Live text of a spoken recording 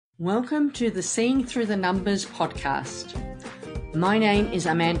Welcome to the Seeing Through the Numbers podcast. My name is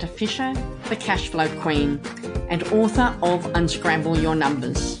Amanda Fisher, the Cashflow Queen, and author of Unscramble Your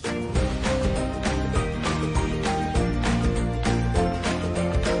Numbers.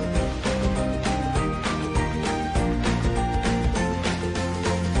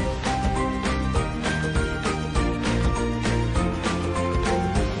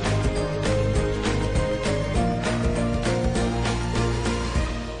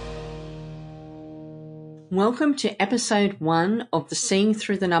 Welcome to episode 1 of the Seeing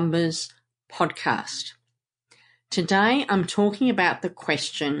Through the Numbers podcast. Today I'm talking about the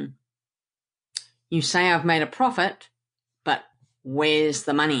question, you say I've made a profit, but where's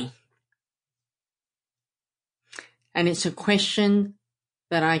the money? And it's a question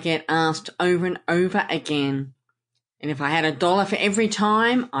that I get asked over and over again. And if I had $1 for every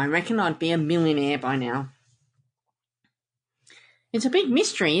time, I reckon I'd be a millionaire by now. It's a big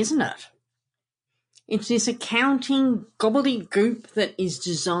mystery, isn't it? It's this accounting gobbledygook that is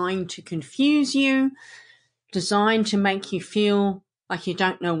designed to confuse you, designed to make you feel like you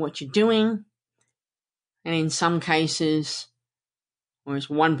don't know what you're doing. And in some cases, or as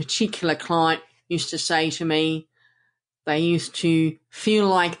one particular client used to say to me, they used to feel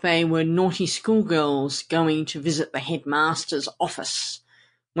like they were naughty schoolgirls going to visit the headmaster's office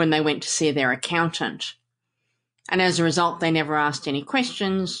when they went to see their accountant. And as a result, they never asked any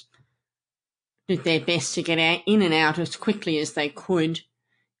questions, did their best to get in and out as quickly as they could,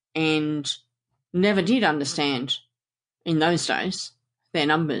 and never did understand, in those days, their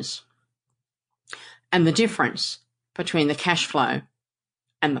numbers and the difference between the cash flow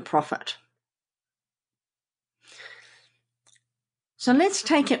and the profit. So let's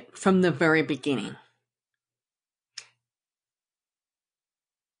take it from the very beginning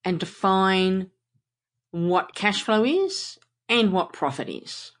and define what cash flow is and what profit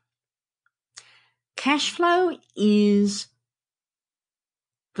is. Cash flow is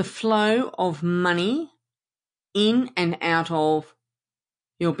the flow of money in and out of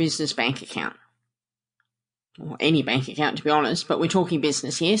your business bank account, or any bank account to be honest, but we're talking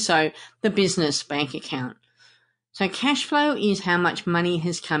business here, so the business bank account. So cash flow is how much money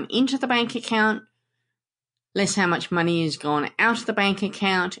has come into the bank account, less how much money has gone out of the bank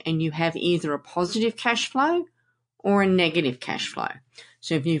account, and you have either a positive cash flow or a negative cash flow.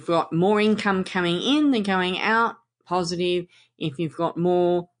 So if you've got more income coming in than going out, positive. If you've got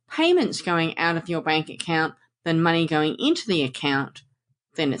more payments going out of your bank account than money going into the account,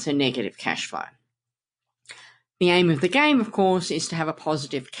 then it's a negative cash flow. The aim of the game, of course, is to have a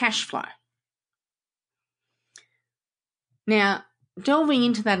positive cash flow. Now, delving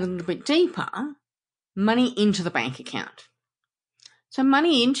into that a little bit deeper, money into the bank account. So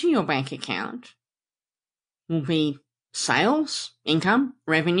money into your bank account will be sales, income,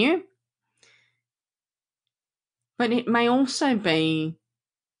 revenue, but it may also be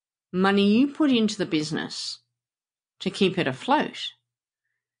money you put into the business to keep it afloat.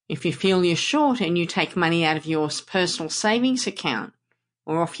 If you feel you're short and you take money out of your personal savings account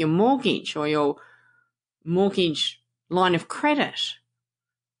or off your mortgage or your mortgage line of credit,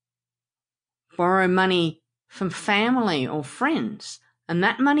 borrow money from family or friends, and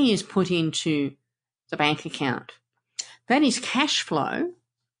that money is put into the bank account. That is cash flow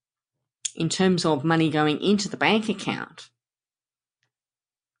in terms of money going into the bank account.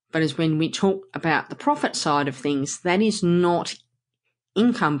 But as when we talk about the profit side of things, that is not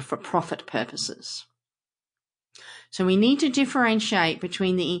income for profit purposes. So we need to differentiate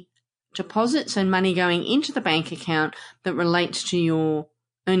between the deposits and money going into the bank account that relates to your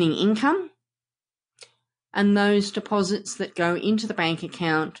earning income and those deposits that go into the bank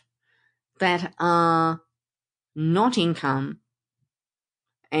account that are not income,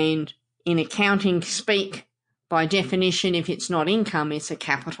 and in accounting speak, by definition, if it's not income, it's a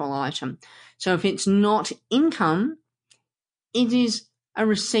capital item. So if it's not income, it is a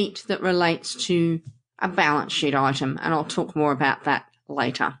receipt that relates to a balance sheet item, and I'll talk more about that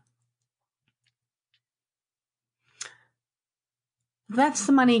later. That's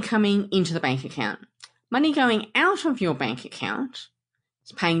the money coming into the bank account. Money going out of your bank account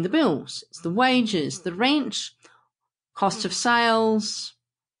is paying the bills. It's the wages, the rent, cost of sales,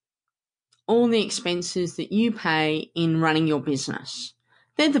 all the expenses that you pay in running your business.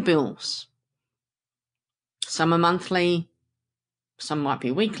 They're the bills. Some are monthly, some might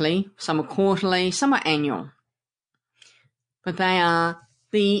be weekly, some are quarterly, some are annual. But they are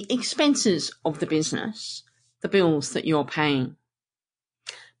the expenses of the business, the bills that you're paying.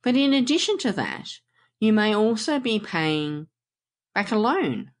 But in addition to that, you may also be paying back a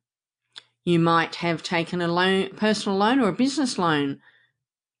loan. You might have taken a loan, personal loan or a business loan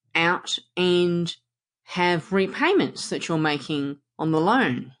out and have repayments that you're making on the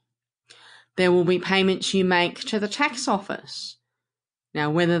loan. There will be payments you make to the tax office. Now,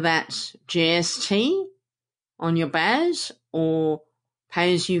 whether that's GST on your BAS or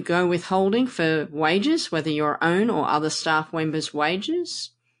pay-as-you-go withholding for wages, whether your own or other staff members'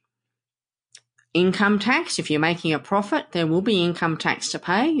 wages. Income tax, if you're making a profit, there will be income tax to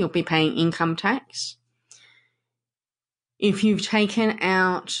pay. You'll be paying income tax. If you've taken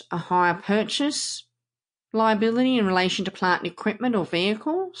out a hire purchase liability in relation to plant and equipment or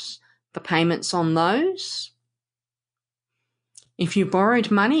vehicles, the payments on those. If you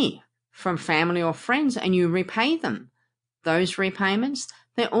borrowed money from family or friends and you repay them, those repayments,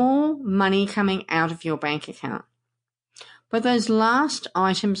 they're all money coming out of your bank account. But those last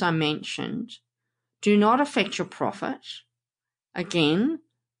items I mentioned do not affect your profit. Again,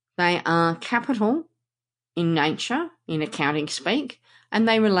 they are capital in nature, in accounting speak, and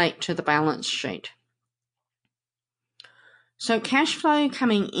they relate to the balance sheet. So cash flow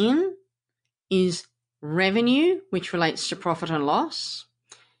coming in is revenue, which relates to profit and loss.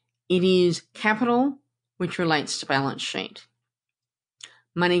 It is capital, which relates to balance sheet.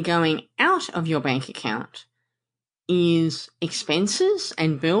 Money going out of your bank account is expenses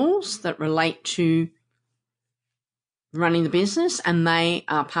and bills that relate to running the business, and they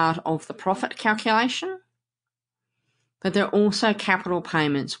are part of the profit calculation. But there are also capital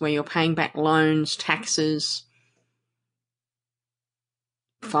payments where you're paying back loans, taxes,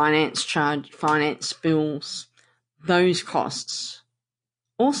 finance bills. Those costs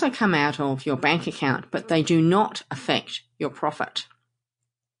also come out of your bank account, but they do not affect your profit.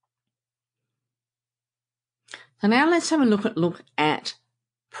 So now let's have a look at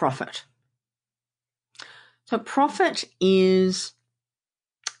profit. So profit is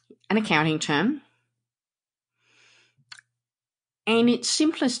an accounting term, and its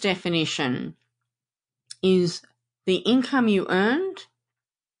simplest definition is the income you earned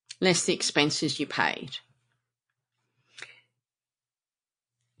less the expenses you paid.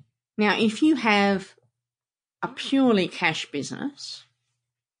 Now, if you have a purely cash business,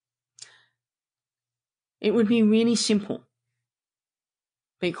 it would be really simple,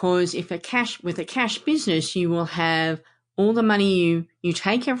 because with a cash business, you will have all the money you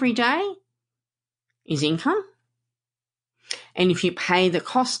take every day is income. And if you pay the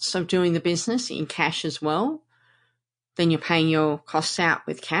costs of doing the business in cash as well, then you're paying your costs out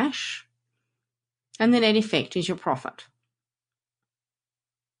with cash. And the net effect is your profit.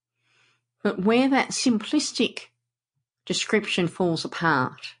 But where that simplistic description falls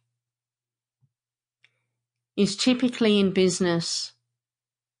apart is typically in business.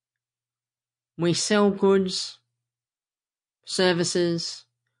 We sell goods, services,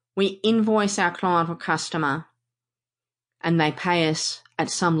 we invoice our client or customer, and they pay us at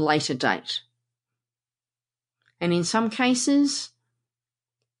some later date. And in some cases,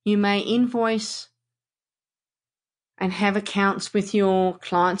 you may invoice and have accounts with your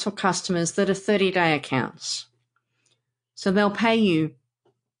clients or customers that are 30-day accounts. So they'll pay you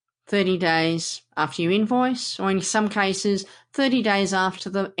 30 days after you invoice, or in some cases, 30 days after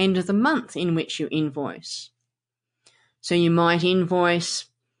the end of the month in which you invoice. So you might invoice,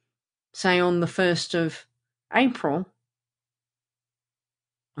 say, on the 1st of April.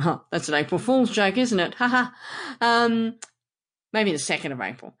 Oh, that's an April Fool's joke, isn't it? Haha. Maybe the 2nd of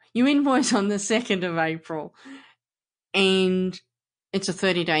April. You invoice on the 2nd of April, and it's a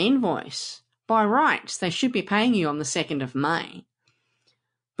 30-day invoice. By rights, they should be paying you on the 2nd of May.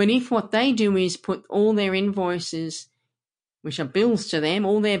 But if what they do is put all their invoices, which are bills to them,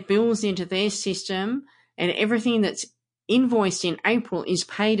 all their bills into their system, and everything that's invoiced in April is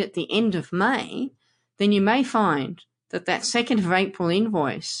paid at the end of May, then you may find that 2nd of April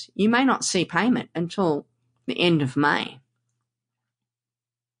invoice, you may not see payment until the end of May.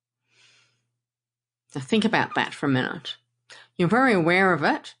 Now think about that for a minute. You're very aware of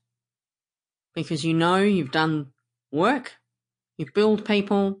it because you know you've done work, you've billed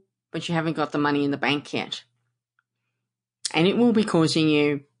people, but you haven't got the money in the bank yet. And it will be causing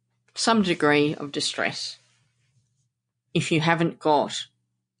you some degree of distress if you haven't got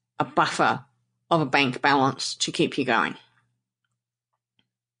a buffer of a bank balance to keep you going.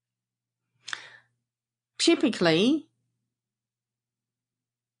 Typically,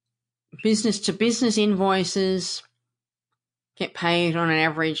 business-to-business invoices get paid on an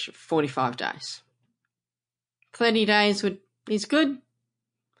average of 45 days. 30 days is good.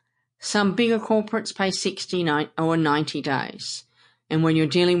 Some bigger corporates pay 60 or 90 days. And when you're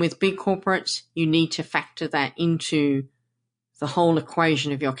dealing with big corporates, you need to factor that into the whole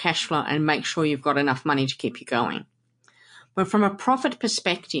equation of your cash flow and make sure you've got enough money to keep you going. But from a profit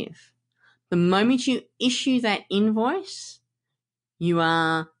perspective, the moment you issue that invoice, you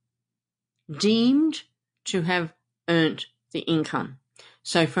are deemed to have earned the income.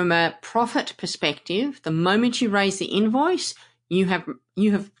 So from a profit perspective, the moment you raise the invoice, you've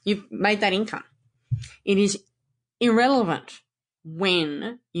made that income. It is irrelevant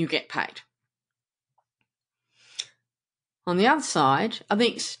when you get paid. On the other side are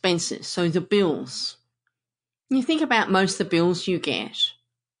the expenses, so the bills. You think about most of the bills you get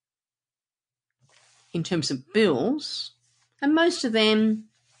in terms of bills, and most of them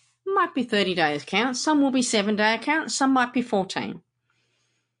might be 30-day accounts, some will be 7-day accounts, some might be 14.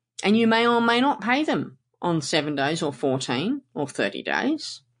 And you may or may not pay them on 7 days or 14 or 30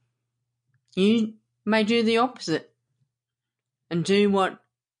 days. You may do the opposite and do what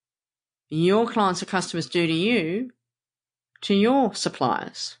your clients or customers do to you, to your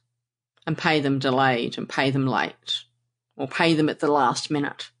suppliers, and pay them delayed and pay them late or pay them at the last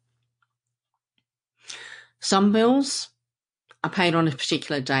minute. Some bills are paid on a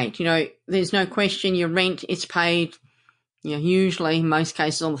particular date. There's no question your rent is paid, usually in most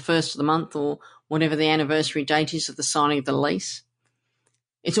cases on the first of the month or whatever the anniversary date is of the signing of the lease.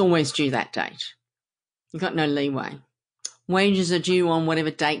 It's always due that date. You've got no leeway. Wages are due on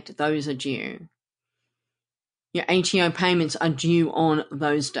whatever date those are due. Your ATO payments are due on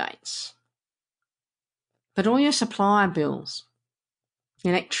those dates. But all your supplier bills,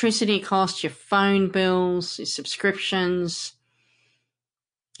 electricity costs, your phone bills, your subscriptions,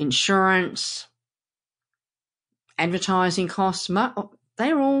 insurance, advertising costs,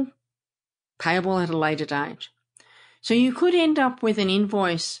 they're all payable at a later date. So you could end up with an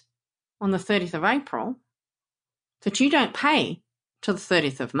invoice on the 30th of April that you don't pay till the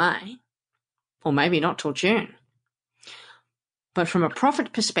 30th of May, or maybe not till June. But from a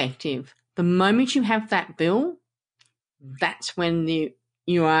profit perspective, the moment you have that bill, that's when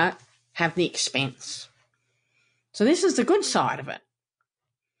you have the expense. So this is the good side of it.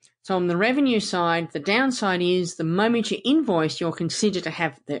 So on the revenue side, the downside is the moment you invoice, you're considered to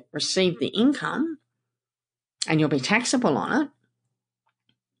have received the income and you'll be taxable on it.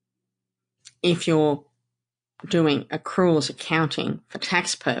 If you're doing accruals accounting for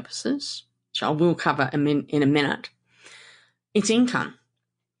tax purposes, which I will cover in a minute, it's income.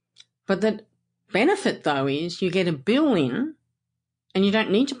 But the benefit, though, is you get a bill in and you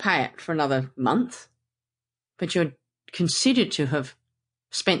don't need to pay it for another month, but you're considered to have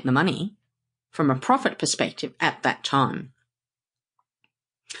spent the money from a profit perspective at that time.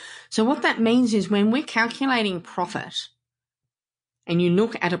 So what that means is when we're calculating profit and you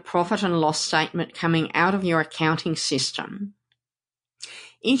look at a profit and loss statement coming out of your accounting system,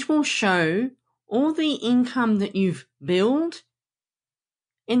 it will show all the income that you've billed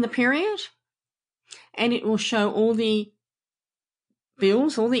in the period, and it will show all the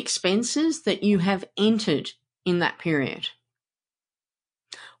bills, all the expenses that you have entered in that period.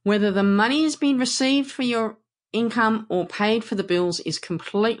 Whether the money has been received for your income or paid for the bills is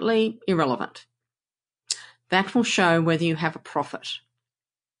completely irrelevant. That will show whether you have a profit.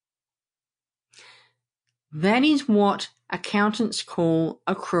 That is what accountants call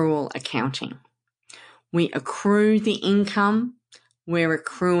accrual accounting. We accrue the income, we're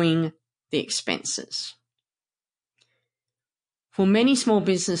accruing the expenses. For many small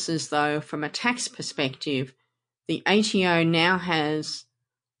businesses, though, from a tax perspective, the ATO now has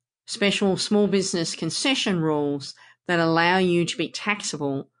special small business concession rules that allow you to be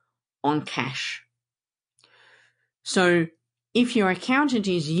taxable on cash. So if your accountant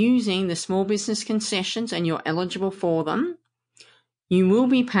is using the small business concessions and you're eligible for them, you will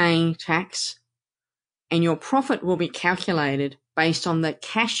be paying tax and your profit will be calculated based on the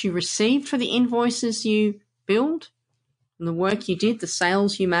cash you received for the invoices you billed and the work you did, the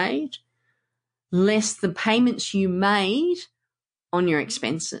sales you made, less the payments you made on your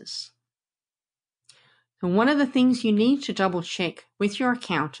expenses. And one of the things you need to double check with your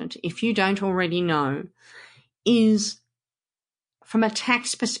accountant, if you don't already know, is from a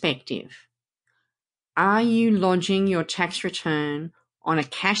tax perspective, are you lodging your tax return on a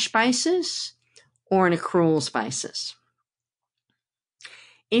cash basis or an accruals basis?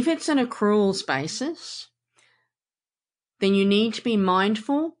 If it's an accruals basis, then you need to be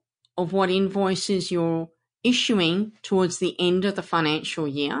mindful of what invoices you're issuing towards the end of the financial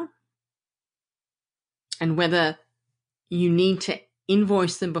year and whether you need to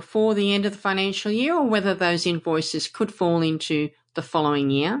invoice them before the end of the financial year or whether those invoices could fall into the following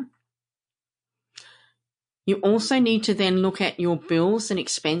year. You also need to then look at your bills and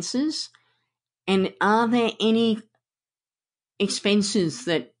expenses, and are there any expenses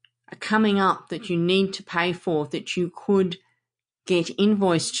that are coming up that you need to pay for that you could get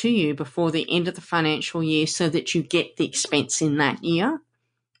invoiced to you before the end of the financial year so that you get the expense in that year,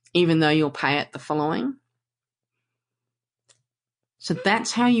 even though you'll pay it the following. So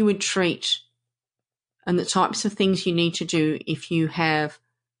that's how you would treat and the types of things you need to do if you have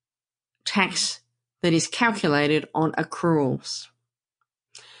tax that is calculated on accruals.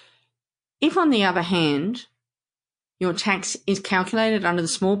 If, on the other hand, your tax is calculated under the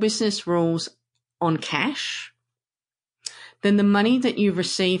small business rules on cash, then the money that you've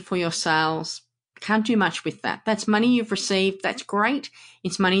received for your sales, can't do much with that. That's money you've received, that's great.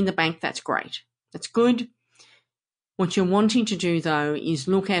 It's money in the bank, that's great. That's good. What you're wanting to do, though, is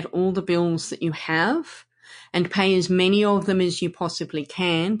look at all the bills that you have and pay as many of them as you possibly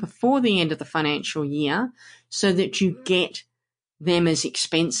can before the end of the financial year so that you get them as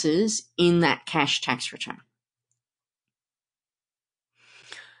expenses in that cash tax return.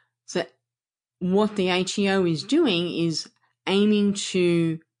 So what the ATO is doing is aiming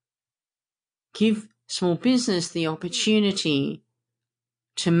to give small business the opportunity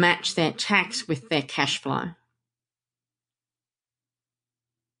to match their tax with their cash flow.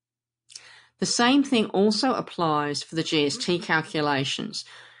 The same thing also applies for the GST calculations.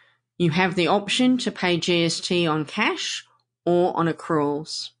 You have the option to pay GST on cash or on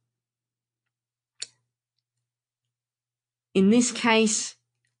accruals. In this case,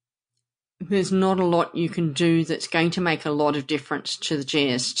 there's not a lot you can do that's going to make a lot of difference to the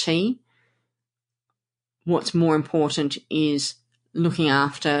GST. What's more important is looking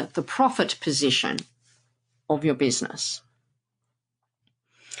after the profit position of your business.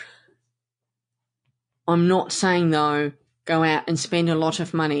 I'm not saying, though, go out and spend a lot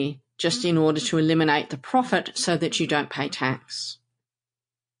of money just in order to eliminate the profit so that you don't pay tax.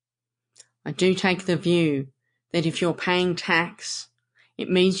 I do take the view that if you're paying tax, it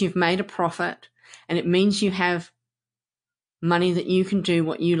means you've made a profit and it means you have money that you can do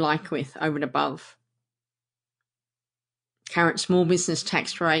what you like with over and above. Current small business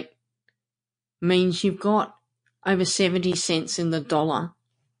tax rate means you've got over 70 cents in the dollar,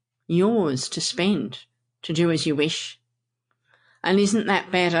 yours to spend, to do as you wish. And isn't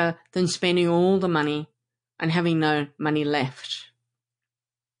that better than spending all the money and having no money left?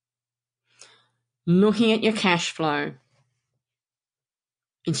 Looking at your cash flow,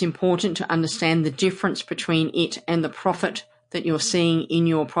 it's important to understand the difference between it and the profit that you're seeing in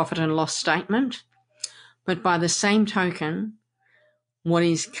your profit and loss statement. But by the same token, what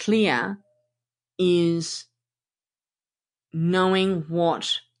is clear is knowing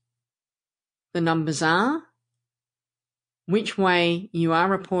what the numbers are, which way you are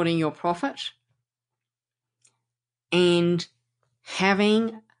reporting your profit, and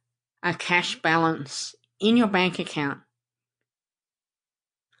having a cash balance in your bank account.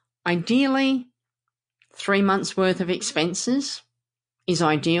 Ideally, 3 months' worth of expenses is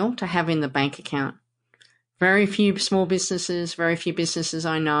ideal to have in the bank account. Very few small businesses, very few businesses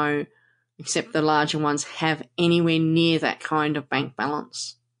I know, except the larger ones, have anywhere near that kind of bank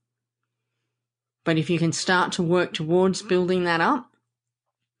balance. But if you can start to work towards building that up,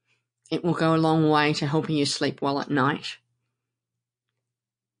 it will go a long way to helping you sleep well at night.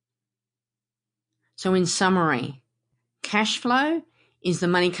 So in summary, cash flow is the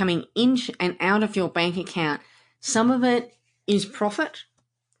money coming in and out of your bank account. Some of it is profit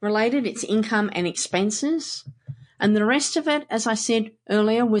related, it's income and expenses. And the rest of it, as I said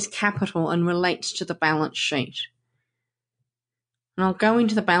earlier, was capital and relates to the balance sheet. And I'll go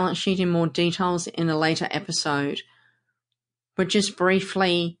into the balance sheet in more details in a later episode. But just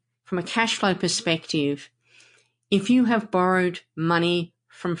briefly, from a cash flow perspective, if you have borrowed money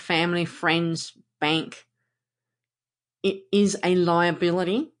from family, friends, bank, it is a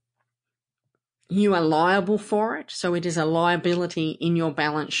liability. You are liable for it, so it is a liability in your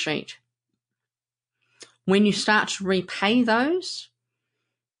balance sheet. When you start to repay those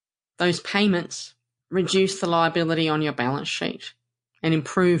payments reduce the liability on your balance sheet and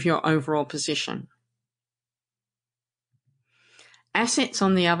improve your overall position. Assets,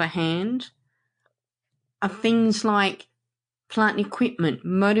 on the other hand, are things like plant and equipment,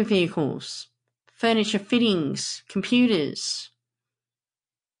 motor vehicles, furniture fittings, computers,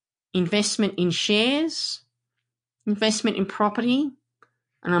 investment in shares, investment in property.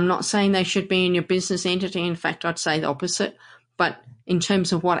 And I'm not saying they should be in your business entity. In fact, I'd say the opposite. But in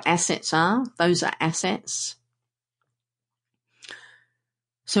terms of what assets are, those are assets.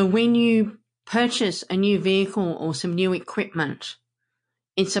 So when you purchase a new vehicle or some new equipment,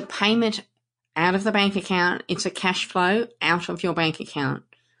 it's a payment out of the bank account. It's a cash flow out of your bank account.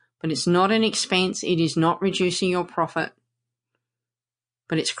 But it's not an expense. It is not reducing your profit.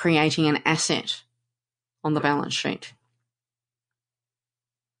 but it's creating an asset on the balance sheet.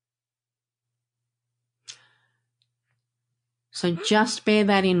 So just bear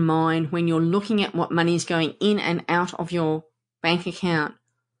that in mind when you're looking at what money is going in and out of your bank account,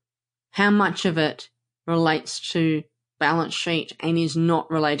 how much of it relates to balance sheet and is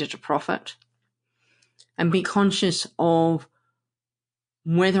not related to profit. And be conscious of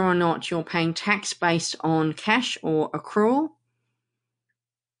whether or not you're paying tax based on cash or accrual,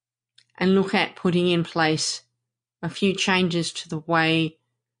 and look at putting in place a few changes to the way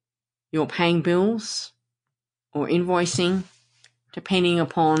you're paying bills or invoicing, depending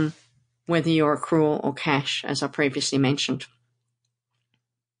upon whether you're accrual or cash, as I previously mentioned.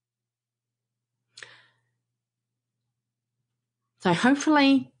 So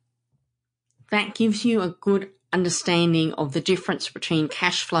hopefully that gives you a good understanding of the difference between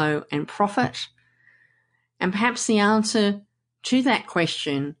cash flow and profit, and perhaps the answer to that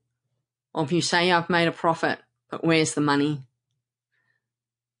question of you say I've made a profit, but where's the money?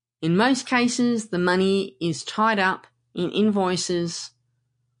 In most cases, the money is tied up in invoices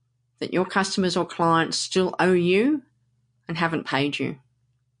that your customers or clients still owe you and haven't paid you.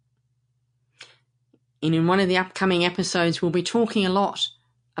 And in one of the upcoming episodes, we'll be talking a lot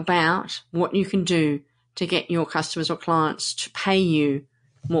about what you can do to get your customers or clients to pay you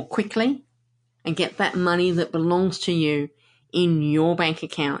more quickly and get that money that belongs to you in your bank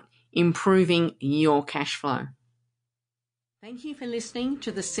account, improving your cash flow. Thank you for listening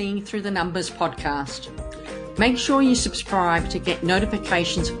to the Seeing Through the Numbers podcast. Make sure you subscribe to get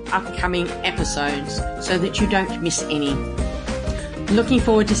notifications of upcoming episodes so that you don't miss any. Looking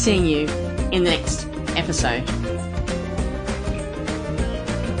forward to seeing you in the next episode.